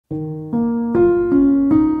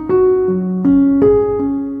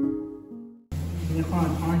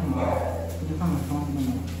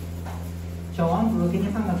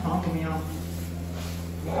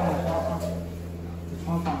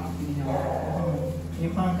你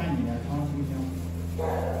换干净点，床行不行？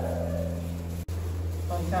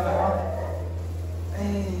放下来啊！哎，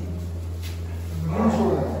能收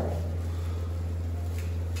了，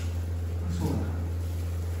能收了。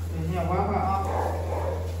你先玩会儿啊，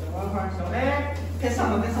再玩会儿，小哎，别上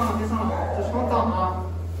了，别上了，别上了，这床脏啊！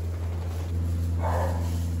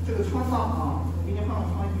这个床脏啊，我给你换个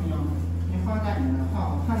床行不行？你换干净点，换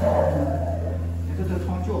好看的行不行？别在这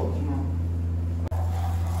床叫行吗？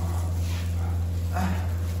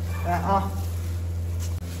来啊！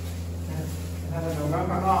来，在这玩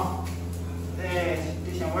会儿啊！哎，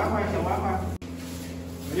你先玩会儿，先玩会儿。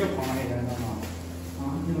又跑了一个，知道吗？啊，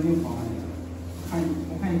你怎么又跑了一个？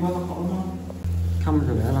我看你脖子好了吗？看不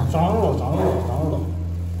出来了。长肉了，长肉了，长肉了。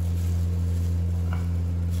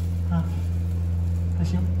啊，还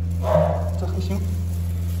行，这还行，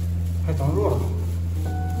还长肉了。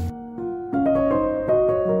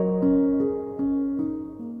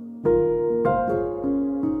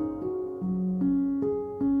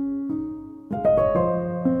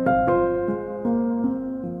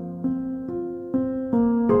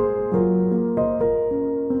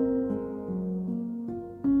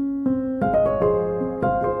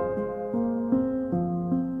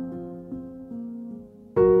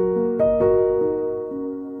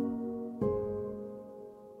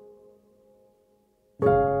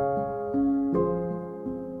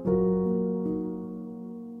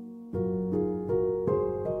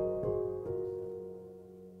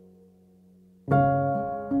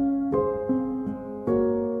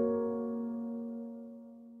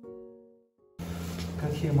该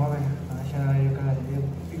剃毛呗，反正现在也不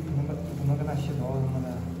能给它洗澡什么的。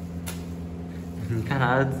你看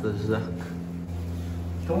它的姿势。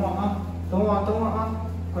等我啊，等我啊，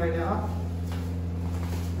快一点啊！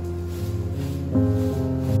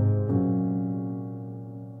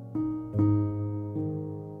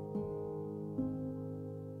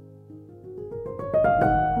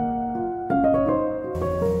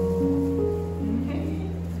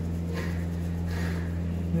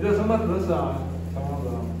你这什么姿势啊，小王子？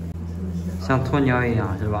像鸵鸟一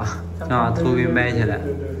样是吧？想把头给埋起来。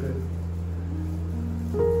对对对。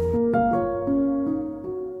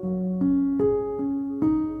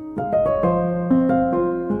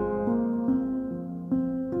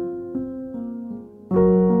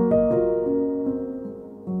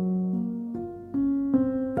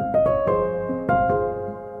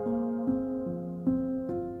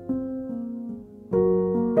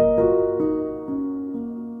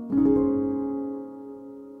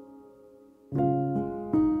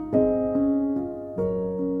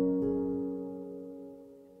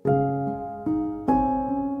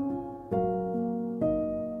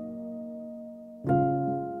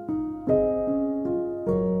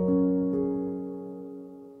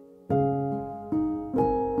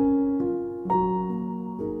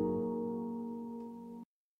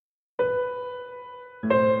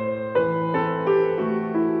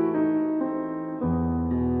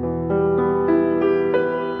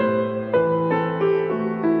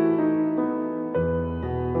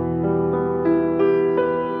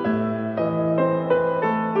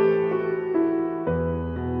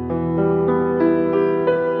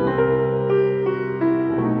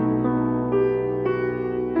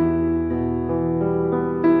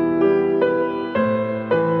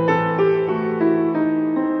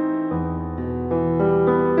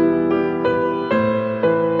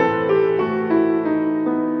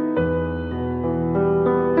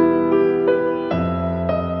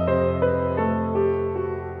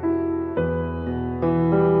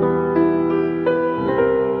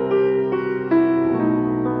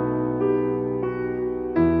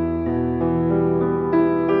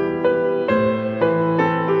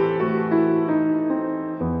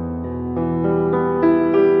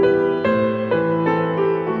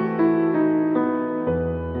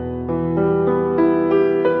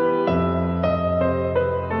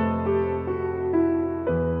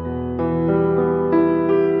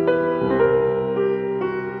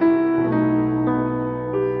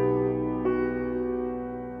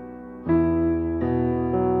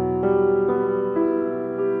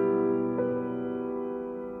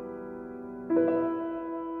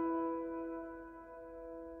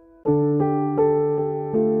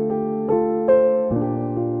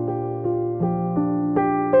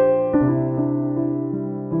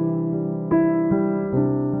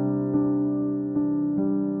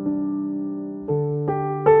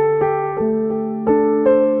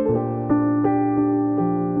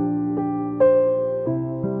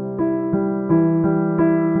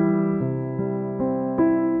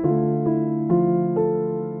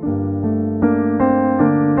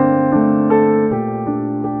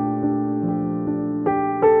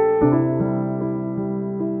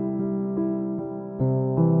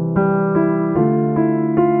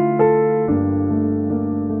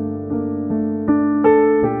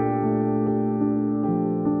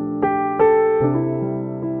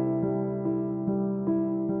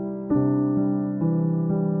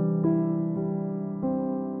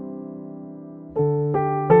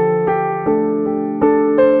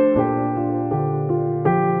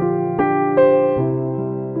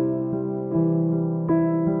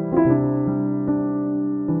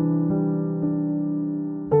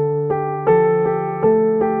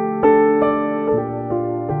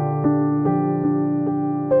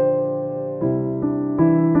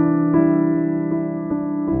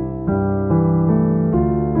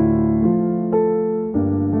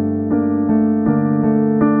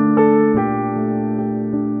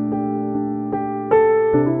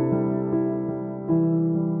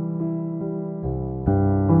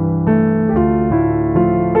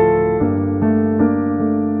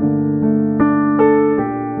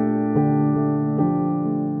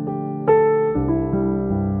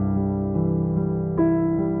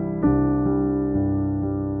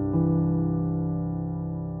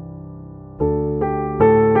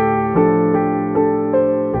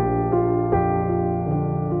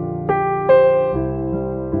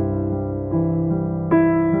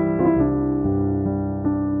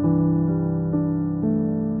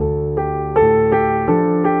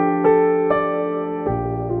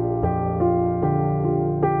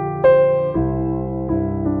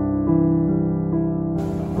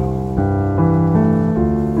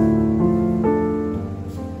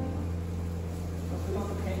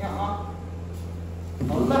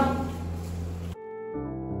好了。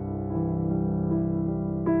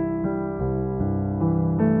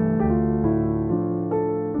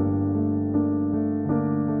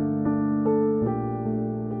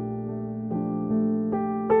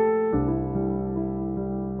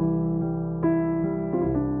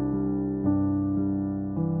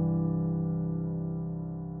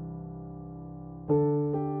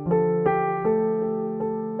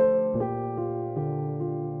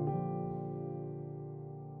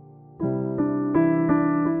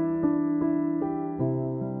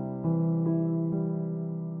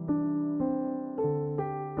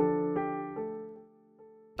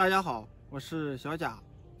大家好，我是小贾。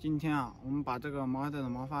今天我们把这个毛孩子的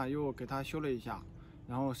毛发又给它修了一下，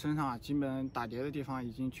然后身上基本打结的地方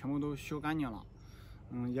已经全部都修干净了。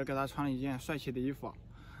也给它穿了一件帅气的衣服。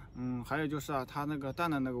还有就是它那个蛋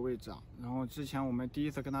的那个位置然后之前我们第一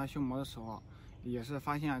次跟它修毛的时候，也是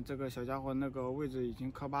发现这个小家伙那个位置已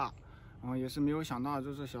经磕疤，然后也是没有想到，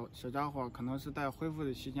就是小家伙可能是在恢复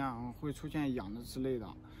的期间会出现痒的之类的，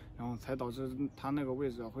然后才导致它那个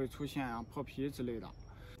位置会出现破皮之类的。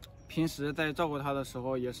平时在照顾它的时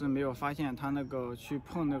候，也是没有发现它那个去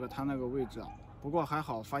碰它那个位置，不过还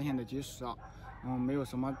好发现的及时，没有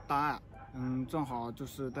什么大碍。正好就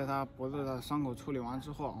是在它脖子的伤口处理完之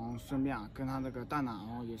后，顺便跟它那个蛋蛋，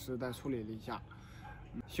也是再处理了一下。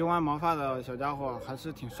修完毛发的小家伙还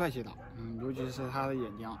是挺帅气的，尤其是它的眼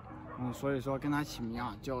睛，所以说跟它起名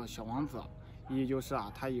叫小王子，意义就是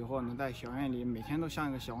它以后能在小院里每天都像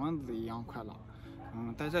一个小王子一样快乐。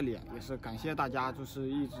在这里也是感谢大家，就是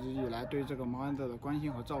一直以来对这个毛孩子的关心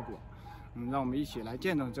和照顾，让我们一起来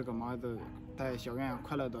见证这个毛孩子在小院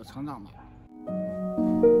快乐的成长吧。